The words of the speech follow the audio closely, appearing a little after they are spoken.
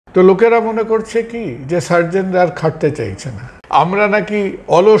তো লোকেরা মনে করছে কি যে সার্জনরা আর খাটতে চাইছে না, আমরা নাকি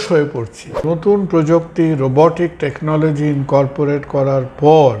অলস হয়ে পড়ছি। নতুন প্রযুক্তি রোবটিক টেকনোলজি ইনকর্পোরেট করার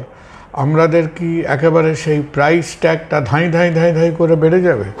পর আমাদের কি একেবারে সেই প্রাইস ট্যাগটা ধাই করে বেড়ে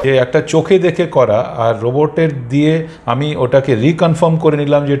যাবে? যে একটা চোখে দেখে করা আর রোবটের দিয়ে আমি ওটাকে রিকনফার্ম করে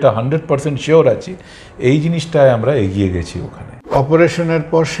নিলাম যে এটা 100% শিওর আছি, এই জিনিসটায় আমরা এগিয়ে গেছি। ওখানে অপারেশনের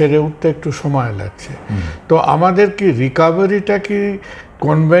পর সেরে উঠতে একটু সময় লাগছে। তো আমাদের কি রিকভারিটা কি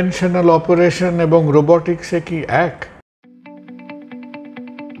কনভেনশনাল অপারেশন এবং রোবোটিক্সে কি এক?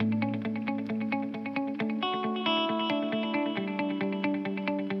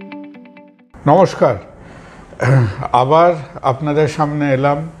 নমস্কার, আবার আপনাদের সামনে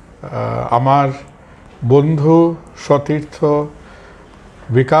এলাম আমার বন্ধু সতীর্থ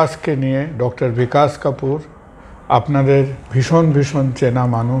বিকাশকে নিয়ে। ডক্টর বিকাশ কাপুর আপনাদের ভীষণ চেনা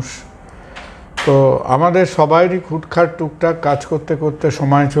মানুষ। তো আমাদের সবাইরই খুটখাট টুকটাক কাজ করতে করতে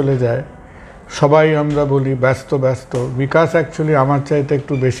সময় চলে যায়, সবাই আমরা বলি ব্যস্ত। বিকাশ অ্যাকচুয়ালি আমার চাইতে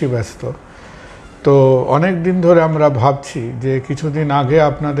একটু বেশি ব্যস্ত। তো অনেক দিন ধরে আমরা ভাবছি যে কিছুদিন আগে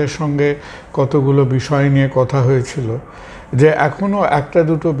আপনাদের সঙ্গে কতগুলো বিষয় নিয়ে কথা হয়েছিল, যে এখনও একটা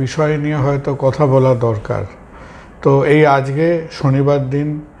দুটো বিষয় নিয়ে হয়তো কথা বলা দরকার। তো এই আজকে শনিবার দিন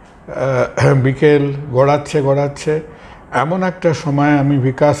বিকেল গড়াচ্ছে এমন একটা সময় আমি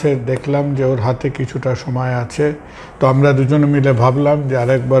বিকাশের দেখলাম যে ওর হাতে কিছুটা সময় আছে। তো আমরা দুজনে মিলে ভাবলাম যে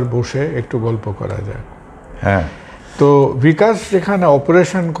আরেকবার বসে একটু গল্প করা যায়। হ্যাঁ, তো বিকাশ যেখানে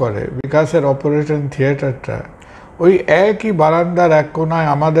অপারেশন করে, বিকাশের অপারেশন থিয়েটারটা ওই একই বারান্দার এক কোনায়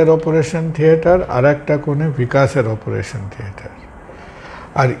আমাদের অপারেশন থিয়েটার, আর একটা কোণে বিকাশের অপারেশন থিয়েটার।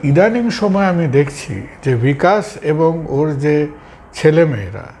 আর ইদানিং সময় আমি দেখছি যে বিকাশ এবং ওর যে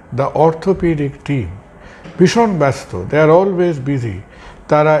ছেলেমেয়েরা, দ্য অর্থোপেডিক টিম, ভীষণ ব্যস্ত। দে আর অলওয়েজ বিজি।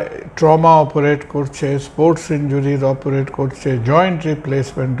 তারা ট্রমা অপারেট করছে, স্পোর্টস ইঞ্জুরিজ অপারেট করছে, জয়েন্ট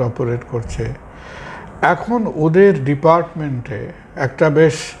রিপ্লেসমেন্ট অপারেট করছে। এখন ওদের ডিপার্টমেন্টে একটা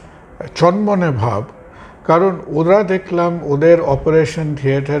বেশ চনমনে ভাব, কারণ ওরা দেখলাম ওদের অপারেশন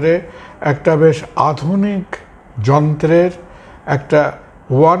থিয়েটারে একটা বেশ আধুনিক যন্ত্রের একটা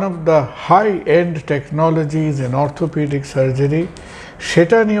one of the high end technologies in orthopaedic surgery,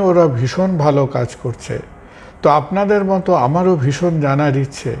 সেটা নিয়ে ওরা ভীষণ ভালো কাজ করছে। তো আপনাদের মতো আমারও ভীষণ জানার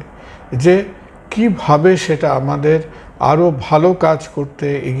ইচ্ছে যে কিভাবে সেটা আমাদের আরও ভালো কাজ করতে,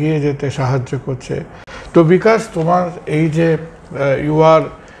 এগিয়ে যেতে সাহায্য করছে। তো বিকাশ, তোমার এই যে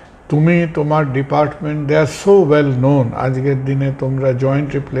তুমি তোমার ডিপার্টমেন্ট, দে আর সো ওয়েল নোন। আজকের দিনে তোমরা জয়েন্ট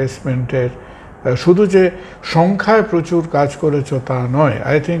রিপ্লেসমেন্টের শুধু যে সংখ্যায় প্রচুর কাজ করেছো তা নয়,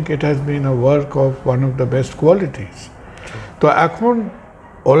 I think it has been a work of one of the best qualities. তো এখন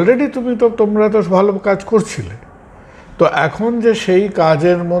অলরেডি তোমরা তো ভালো কাজ করছিলে, তো এখন যে সেই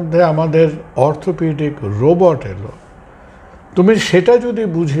কাজের মধ্যে আমাদের অর্থোপেডিক রোবট এলো, তুমি সেটা যদি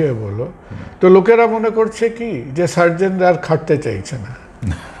বুঝিয়ে বলো। তো লোকেরা মনে করছে কি যে সার্জনরা আর খাটতে চাইছে না,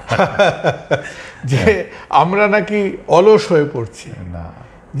 যে আমরা নাকি অলস হয়ে পড়ছি না,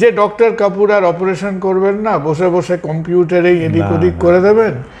 যে ডক্টর কাপুর আর অপারেশন করবেন না, বসে কম্পিউটারেই এদিক ওদিক করে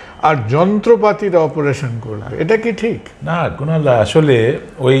দেবেন আর যন্ত্রপাতির অপারেশন করবে। এটা কি ঠিক? না কুনাল, আসলে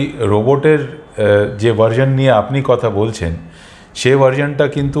ওই রোবটের যে ভার্জন নিয়ে আপনি কথা বলছেন, সে ভার্জনটা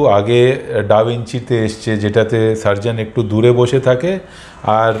কিন্তু আগে ডা ভিঞ্চিতে এসছে, যেটাতে সার্জন একটু দূরে বসে থাকে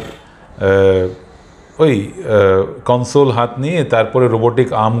আর ওই কনসোল হাত নিয়ে তারপরে রোবোটিক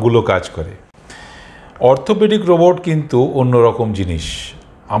আর্মগুলো কাজ করে। অর্থোপেডিক রোবট কিন্তু অন্যরকম জিনিস।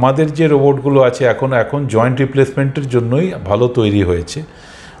 আমাদের যে রোবটগুলো আছে এখন জয়েন্ট রিপ্লেসমেন্টের জন্যই ভালো তৈরি হয়েছে।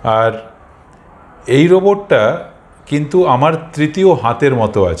 আর এই রোবটটা কিন্তু আমার তৃতীয় হাতের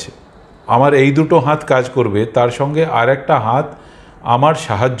মতো আছে। আমার এই দুটো হাত কাজ করবে, তার সঙ্গে আর একটা হাত আমার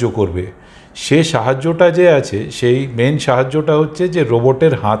সাহায্য করবে। সে সাহায্যটা যে আছে, সেই মেন সাহায্যটা হচ্ছে যে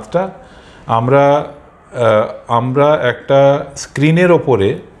রোবটের হাতটা আমরা একটা স্ক্রিনের ওপরে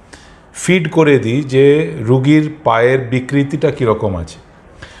ফিড করে দিই যে রুগীর পায়ের বিকৃতিটা কীরকম আছে।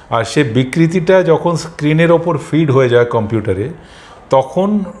 আর সে বিকৃতিটা যখন স্ক্রিনের ওপর ফিড হয়ে যায় কম্পিউটারে, তখন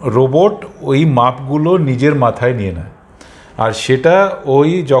রোবট ওই মাপগুলো নিজের মাথায় নিয়ে নেয়। আর সেটা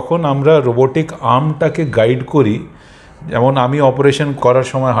যখন আমরা রোবোটিক আর্মটাকে গাইড করি, যেমন আমি অপারেশন করার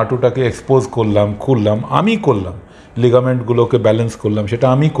সময় হাঁটুটাকে এক্সপোজ করলাম, খুললাম, আমি করলাম, লিগামেন্টগুলোকে ব্যালেন্স করলাম, সেটা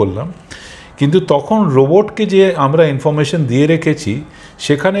আমি করলাম। কিন্তু তখন রোবটকে যে আমরা ইনফরমেশন দিয়ে রেখেছি,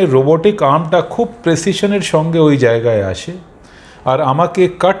 সেখানে রোবোটিক আর্মটা খুব প্রেসিশনের সঙ্গে ওই জায়গায় আসে। আর আমাকে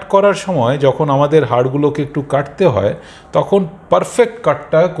কাট করার সময় যখন আমাদের হাড়গুলোকে একটু কাটতে হয়, তখন পারফেক্ট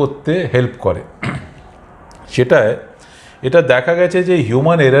কাটটা করতে হেল্প করে। এটা দেখা গেছে যে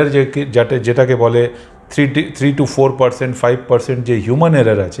হিউম্যান এরার যেটাকে বলে 3 to 4%, 5% যে হিউম্যান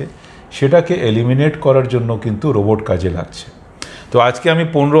এরার আছে, সেটাকে এলিমিনেট করার জন্য কিন্তু রোবট কাজে লাগছে। তো আজকে আমি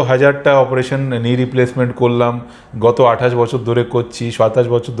 15,000টা অপারেশন নি রিপ্লেসমেন্ট করলাম, গত 28 বছর ধরে করছি, 27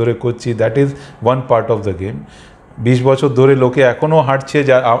 বছর ধরে করছি, that is one part of the game. 20 বছর ধরে লোকে এখনও হাঁটছে,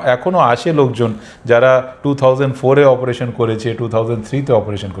 এখনও আসে লোকজন যারা 2004-এ অপারেশন করেছে, 2003-তে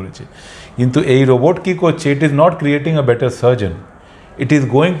অপারেশন করেছে। কিন্তু এই রোবট কী করছে, it is not creating a better surgeon, it is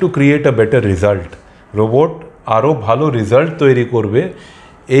going to create a better result. Robot আরও ভালো রেজাল্ট তৈরি করবে,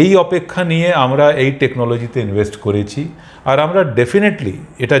 এই অপেক্ষা নিয়ে আমরা এই টেকনোলজিতে ইনভেস্ট করেছি। আর আমরা ডেফিনেটলি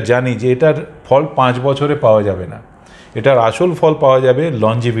এটা জানি যে এটার ফল 5 বছরে পাওয়া যাবে না, এটার আসল ফল পাওয়া যাবে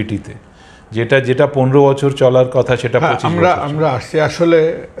লঞ্জিভিটিতে, যেটা 15 বছর চলার কথা সেটা 25 বছর। আমরা আসছি আসলে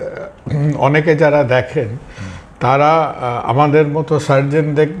অনেকে যারা দেখেন তারা আমাদের মতো সার্জন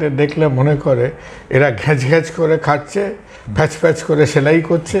দেখলে মনে করে এরা ঘ্যাঁচ করে খাচ্ছে, ফ্যাচ করে সেলাই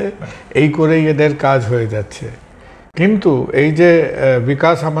করছে, এই করেই এদের কাজ হয়ে যাচ্ছে। কিন্তু এই যে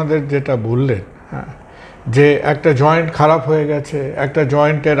বিকাশ আমাদের যেটা বললেন, হ্যাঁ, যে একটা জয়েন্ট খারাপ হয়ে গেছে, একটা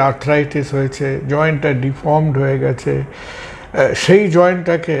জয়েন্টের আর্থ্রাইটিস হয়েছে, জয়েন্টটা ডিফর্মড হয়ে গেছে, সেই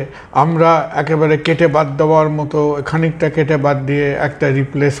জয়েন্টটাকে আমরা একেবারে কেটে বাদ দেওয়ার মতো খানিকটা কেটে বাদ দিয়ে একটা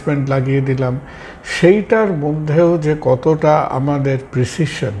রিপ্লেসমেন্ট লাগিয়ে দিলাম। সেইটার মধ্যেও যে কতটা আমাদের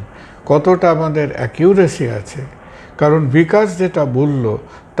প্রিসিশন, কতটা আমাদের অ্যাকিউরেসি আছে, কারণ বিকাশ যেটা বলল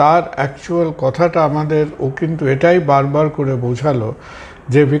তার অ্যাকচুয়াল কথাটা আমাদের, ও কিন্তু এটাই বারবার করে বোঝালো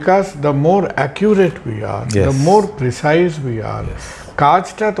যে বিকাশ the more accurate we are, the more precise we are,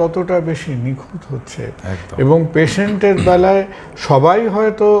 কাজটা ততটা বেশি নিখুঁত হচ্ছে। এবং পেশেন্টের বেলায় সবাই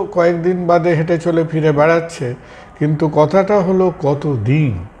হয়তো কয়েকদিন বাদে হেঁটে চলে ফিরে বেড়াচ্ছে, কিন্তু কথাটা হলো কত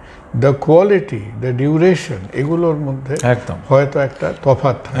দিন, দ্য কোয়ালিটি, দ্য ডিউরেশন, এগুলোর মধ্যে একদম হয়তো একটা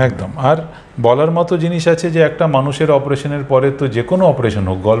তফাৎ একদম। আর বলার মতো জিনিস আছে যে একটা মানুষের অপারেশনের পরে তো যে কোনো অপারেশন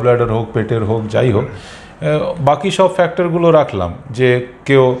হোক, গল ব্লাডার হোক, পেটের হোক, যাই হোক, বাকি সব ফ্যাক্টরগুলো রাখলাম, যে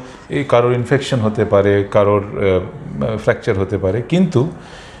কেউ কারোর ইনফেকশন হতে পারে, কারোর ফ্র্যাকচার হতে পারে, কিন্তু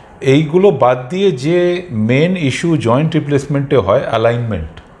এইগুলো বাদ দিয়ে যে মেন ইস্যু জয়েন্ট রিপ্লেসমেন্টে হয়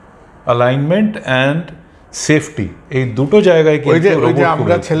অ্যালাইনমেন্ট অ্যান্ড সেফটি, এই দুটো জায়গায় কিন্তু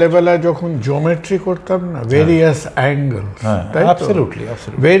আমরা ছেলেবেলায় যখন জিওমেট্রি করতাম না, various angles, absolutely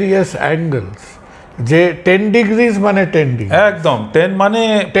various angles, যে 10 ডিগ্রিজ মানে 10 ডিগ্রি, একদম 10 মানে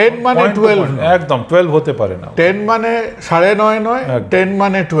 12, একদম 12 হতে পারে না, 10 মানে 9.5 নয়, 10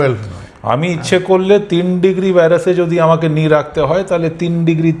 মানে 12 নয়। আমি ইচ্ছে করলে 3 ডিগ্রি ব্যারাসে যদি আমাকে নিয়ে রাখতে হয় তাহলে 3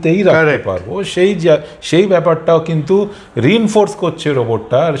 ডিগ্রিতেই রাখতে পারবো। সেই ব্যাপারটাও কিন্তু রিইনফোর্স করছে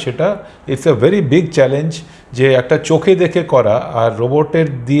রোবটটা, আর সেটা it's a very big challenge, যে একটা চোখে দেখে করা আর রোবটের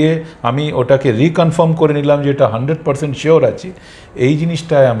দিয়ে আমি ওটাকে রিকনফার্ম করে নিলাম যে এটা 100% শিওর আছি, এই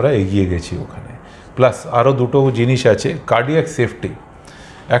জিনিসটায় আমরা এগিয়ে গেছি ওখানে। প্লাস আরও দুটো জিনিস আছে, কার্ডিয়াক সেফটি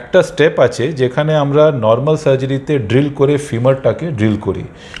একটা স্টেপ আছে যেখানে আমরা নর্মাল সার্জারিতে ড্রিল করে ফিমারটাকে ড্রিল করি,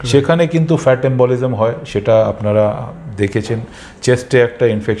 সেখানে কিন্তু ফ্যাট এম্বলিজম হয়, সেটা আপনারা দেখেছেন, চেস্টে একটা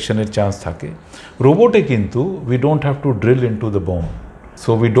ইনফেকশনের চান্স থাকে। রোবটে কিন্তু we don't have to drill into the bone, so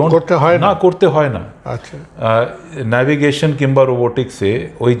we don't করতে হয় না। আচ্ছা, ন্যাভিগেশন কিংবা রোবোটিক্সে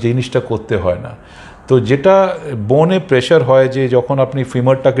ওই জিনিসটা করতে হয় না। তো যেটা বোনে প্রেশার হয়, যে যখন আপনি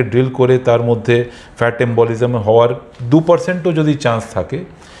ফিমারটাকে ড্রিল করে তার মধ্যে ফ্যাট এম্বলিজম হওয়ার 2%ও যদি চান্স থাকে,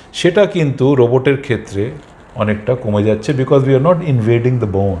 সেটা কিন্তু রোবটের ক্ষেত্রে অনেকটা কমে যাচ্ছে, because we are not ইনভেডিং the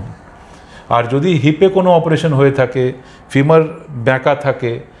bone. আর যদি হিপে কোনো অপারেশন হয়ে থাকে, ফিমার ব্যাঁকা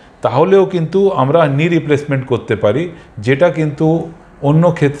থাকে, তাহলেও কিন্তু আমরা নি রিপ্লেসমেন্ট করতে পারি, যেটা কিন্তু অন্য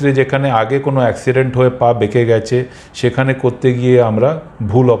ক্ষেত্রে যেখানে আগে কোনো অ্যাক্সিডেন্ট হয়ে পা বেঁকে গেছে, সেখানে করতে গিয়ে আমরা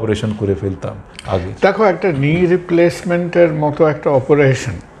ভুল অপারেশন করে ফেলতাম আগে। দেখো, একটা নি রিপ্লেসমেন্টের মতো একটা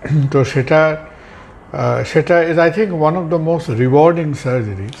অপারেশন, তো সেটা is I think one of the most rewarding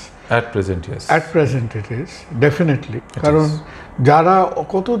surgeries at present. Yes, at present it is definitely. কারণ যারা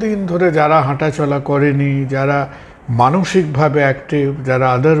কতদিন ধরে যারা হাঁটাচলা করেনি, যারা মানসিকভাবে অ্যাক্টিভ, যারা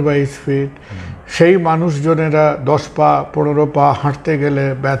আদারওয়াইজ ফিট, সেই মানুষজনেরা 10 পা 15 পা হাঁটতে গেলে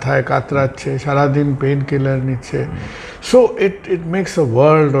ব্যথায় কাতরাচ্ছে, সারাদিন পেইন কিলার নিচ্ছে। So it makes a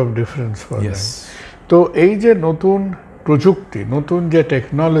world of difference for them. তো এই যে নতুন প্রযুক্তি, নতুন যে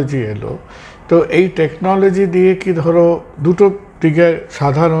টেকনোলজি এলো, তো এই টেকনোলজি দিয়ে কি ধরো দুটো দিকে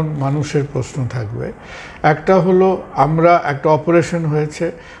সাধারণ মানুষের প্রশ্ন থাকবে। একটা হলো, আমরা একটা অপারেশন হয়েছে,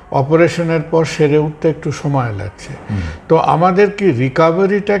 অপারেশনের পর সেরে উঠতে একটু সময় লাগছে, তো আমাদের কি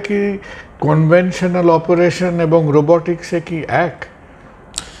রিকভারিটা কি কনভেনশনাল অপারেশন এবং রোবোটিক্সে কি এক?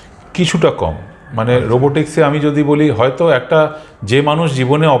 কিছুটা কম। মানে রোবোটিক্সে আমি যদি বলি, হয়তো একটা যে মানুষ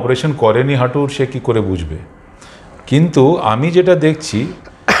জীবনে অপারেশন করেনি হাঁটুর, সে কি করে বুঝবে, কিন্তু আমি যেটা দেখছি,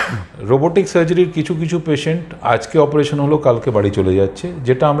 রোবোটিক সার্জারির কিছু কিছু পেশেন্ট আজকে অপারেশন হলো, কালকে বাড়ি চলে যাচ্ছে,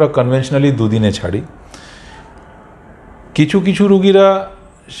 যেটা আমরা কনভেনশনালি 2 দিনে ছাড়ি। কিছু কিছু রুগীরা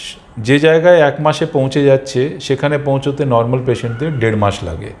যে জায়গায় 1 মাসে পৌঁছে যাচ্ছে সেখানে পৌঁছতে নর্মাল পেশেন্টদের 1.5 মাস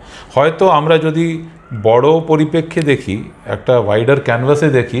লাগে। হয়তো আমরা যদি বড় পরিপ্রেক্ষে দেখি, একটা ওয়াইডার ক্যানভাসে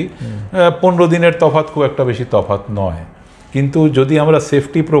দেখি, 15 দিনের তফাৎ খুব একটা বেশি তফাৎ নয়। কিন্তু যদি আমরা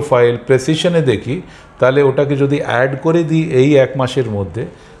সেফটি প্রোফাইল প্রেসিশনে দেখি, তাহলে ওটাকে যদি অ্যাড করে দিই এই 1 মাসের মধ্যে,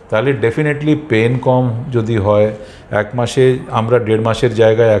 তাহলে ডেফিনেটলি পেন কম যদি হয়, 1 মাসে আমরা 1.5 মাসের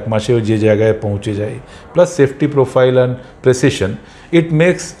জায়গায় 1 মাসেও যে জায়গায় পৌঁছে যাই, plus safety profile and precision, it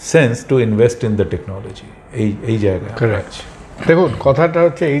makes sense to invest in the technology. এই জায়গায় দেখুন, কথাটা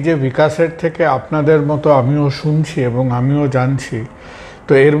হচ্ছে এই যে বিকাশের থেকে আপনাদের মতো আমিও শুনছি এবং আমিও জানছি,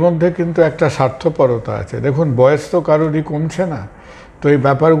 তো এর মধ্যে কিন্তু একটা স্বার্থপরতা আছে। দেখুন, বয়স তো কারোরই কমছে না, তো এই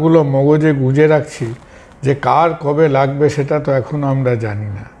ব্যাপারগুলো মগজে গুঁজে রাখছি যে কার কবে লাগবে সেটা তো এখনও আমরা জানি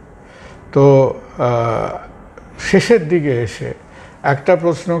না। তো শেষের দিকে এসে একটা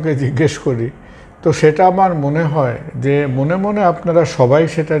প্রশ্নকে জিজ্ঞেস করি, তো সেটা আমার মনে হয় যে মনে মনে আপনারা সবাই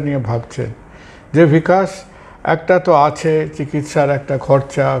সেটা নিয়ে ভাবছেন যে বিকাশ একটা তো আছে, চিকিৎসার একটা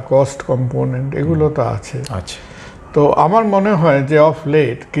খরচা, কস্ট কম্পোনেন্ট, এগুলো তো আছে। তো আমার মনে হয় যে অফ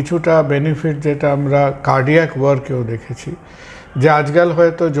লেট কিছুটা বেনিফিট যেটা আমরা কার্ডিয়াক ওয়ার্কেও দেখেছি, যে আজকাল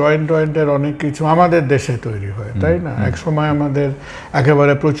হয়তো জয়েন্টের অনেক কিছু আমাদের দেশে তৈরি হয়, তাই না? এক সময় আমাদের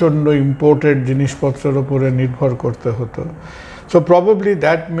একেবারে প্রচণ্ড ইম্পোর্টেড জিনিসপত্রের উপরে নির্ভর করতে হতো। So probably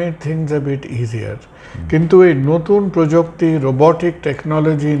that made things A bit easier. কিন্তু এই নতুন প্রযুক্তি, রোবটিক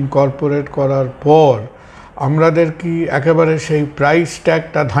টেকনোলজি ইনকর্পোরেট করার পর আমাদের কি একেবারে সেই প্রাইস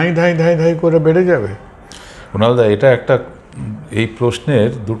ট্যাগটা ধাই করে বেড়ে যাবে? কুণালদা, এটা একটা, এই প্রশ্নের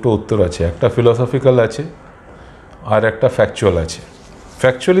দুটো উত্তর আছে, একটা ফিলোসফিক্যাল আছে আর একটা ফ্যাকচুয়াল আছে।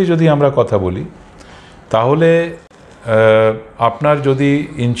 ফ্যাকচুয়ালি যদি আমরা কথা বলি, তাহলে আপনার যদি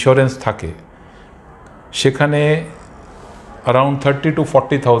ইন্স্যুরেন্স থাকে সেখানে অ্যারাউন্ড 30 to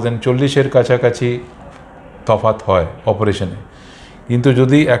 40,000, 40-এর কাছাকাছি তফাৎ হয় অপারেশনে, কিন্তু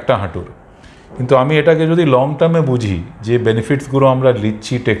যদি একটা হাঁটুর। কিন্তু আমি এটাকে যদি লং টার্মে বুঝি, যে বেনিফিটসগুলো আমরা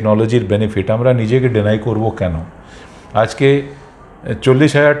নিচ্ছি, টেকনোলজির বেনিফিট, আমরা নিজেকে ডিনাই করব কেন? আজকে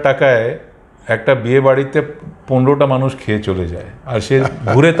 40,000 টাকায় একটা বিয়ে বাড়িতে 15টা মানুষ খেয়ে চলে যায়, আর সে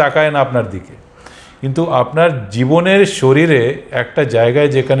ঘুরে তাকায় না আপনার দিকে। কিন্তু আপনার জীবনের শরীরে একটা জায়গায়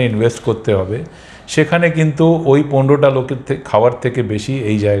যেখানে ইনভেস্ট করতে হবে, সেখানে কিন্তু ওই 15টা লোকের খাওয়ার থেকে বেশি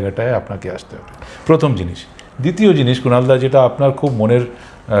এই জায়গাটায় আপনাকে আসতে হবে, প্রথম জিনিস। দ্বিতীয় জিনিস, কুণালদা, যেটা আপনার খুব মনের,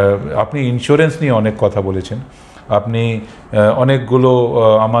 আপনি ইন্স্যুরেন্স নিয়ে অনেক কথা বলেছেন, আপনি অনেকগুলো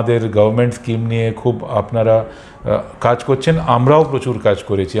আমাদের গভর্নমেন্ট স্কিম নিয়ে খুব আপনারা কাজ করছেন, আমরাও প্রচুর কাজ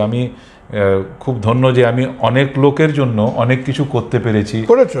করেছি। আমি খুব ধন্য যে আমি অনেক লোকের জন্য অনেক কিছু করতে পেরেছি,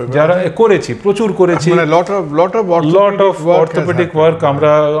 যারা করেছি, প্রচুর করেছি, লট অফ অর্থোপেডিক ওয়ার্ক।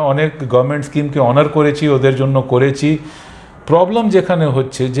 আমরা অনেক গভর্নমেন্ট স্কিমকে অনার করেছি, ওদের জন্য করেছি। প্রবলেম যেখানে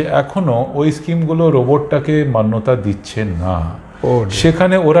হচ্ছে যে এখনও ওই স্কিমগুলো রোবটটাকে মান্যতা দিচ্ছে না,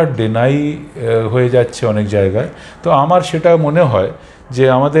 সেখানে ওরা ডিনাই হয়ে যাচ্ছে অনেক জায়গায়। তো আমার সেটা মনে হয় যে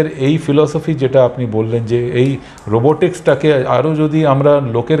আমাদের এই ফিলসফি যেটা আপনি বললেন, যে এই রোবোটিক্সটাকে আরও যদি আমরা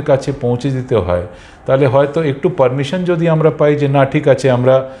লোকের কাছে পৌঁছে দিতে হয়, তাহলে হয়তো একটু পারমিশন যদি আমরা পাই যে না ঠিক আছে,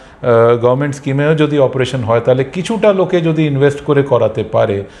 আমরা গভর্নমেন্ট স্কিমেও যদি অপারেশন হয়, তাহলে কিছুটা লোকে যদি ইনভেস্ট করে করাতে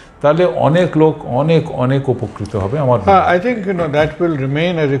পারে, তাহলে অনেক লোক অনেক উপকৃত হবে। আমার I think that will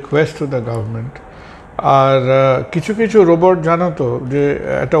remain A request to the government. আর কিছু রোবট জানো তো, যে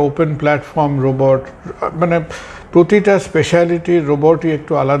একটা ওপেন প্ল্যাটফর্ম রোবট, মানে প্রতিটা স্পেশালিটির রোবটই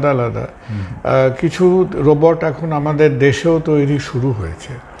একটু আলাদা। কিছু রোবট এখন আমাদের দেশেও তৈরি শুরু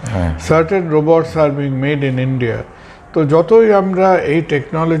হয়েছে। Certain robots are being made in India. তো যতই আমরা এই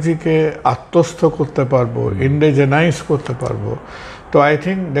টেকনোলজিকে আত্মস্থ করতে পারবো, ইন্ডিজেনাইজ করতে পারবো, তো I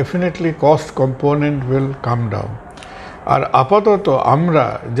think definitely cost component will come down. আর আপাতত আমরা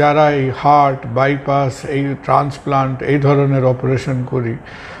যারা এই হার্ট, বাইপাস, এই ট্রান্সপ্লান্ট, এই ধরনের অপারেশন করি,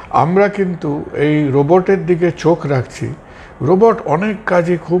 আমরা কিন্তু এই রোবটের দিকে চোখ রাখছি। রোবট অনেক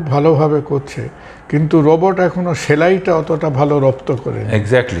কাজই খুব ভালোভাবে করছে, কিন্তু রোবট এখনো সেলাইটা অতটা ভালো রপ্ত করে।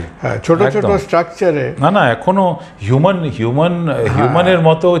 এক্স্যাক্টলি, হ্যাঁ, ছোট স্ট্রাকচারে না এখনো হিউম্যানের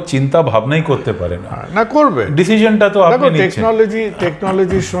মতো চিন্তা ভাবনাই করতে পারে না করবে। ডিসিশনটা তো আপনি নিচ্ছেন।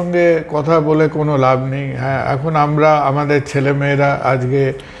 টেকনোলজির সঙ্গে কথা বলে কোনো লাভ নেই। হ্যাঁ, এখন আমরা আমাদের ছেলেমেয়েরা আজকে,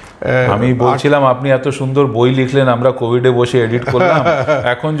 আমি বলছিলাম আপনি এত সুন্দর বই লিখলেন, আমরা কোভিডে বসে এডিট করলাম।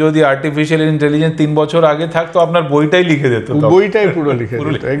 এখন যদি আর্টিফিশিয়াল ইন্টেলিজেন্স 3 বছর আগে থাকতো, আপনার বইটাই লিখে দিত, বইটাই পুরো লিখে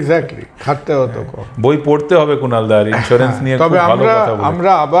দিত। এক্স্যাক্টলি, খাটতে হতো কম। বই পড়তে হবে কুণালদা, আর ইন্স্যুরেন্স নিয়ে। তবে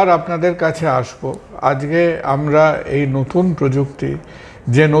আমরা আবার আপনাদের কাছে আসব। আজকে আমরা এই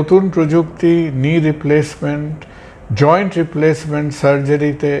নতুন প্রযুক্তি নি রিপ্লেসমেন্ট, জয়েন্ট রিপ্লেসমেন্ট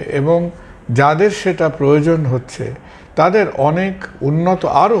সার্জারিতে, এবং যাদের সেটা প্রয়োজন হচ্ছে তাদের অনেক উন্নত,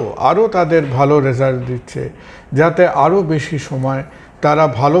 আরও তাদের ভালো রেজাল্ট দিচ্ছে, যাতে আরও বেশি সময় তারা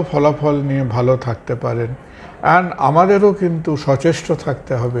ভালো ফলাফল নিয়ে ভালো থাকতে পারেন। অ্যান্ড আমাদেরও কিন্তু সচেষ্ট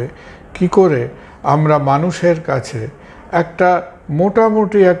থাকতে হবে কি করে আমরা মানুষের কাছে একটা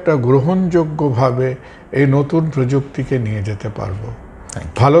মোটামুটি একটা গ্রহণযোগ্যভাবে এই নতুন প্রযুক্তিকে নিয়ে যেতে পারবো।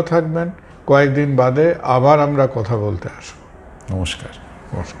 ভালো থাকবেন। কয়েকদিন বাদে আবার আমরা কথা বলতে আসবো। নমস্কার।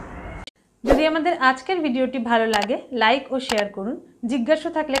 নমস্কার। যদি আমাদের আজকের ভিডিওটি ভালো লাগে লাইক ও শেয়ার করুন, জিজ্ঞাসা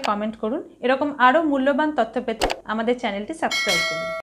থাকলে কমেন্ট করুন। এরকম আরও মূল্যবান তথ্য পেতে আমাদের চ্যানেলটি সাবস্ক্রাইব করুন।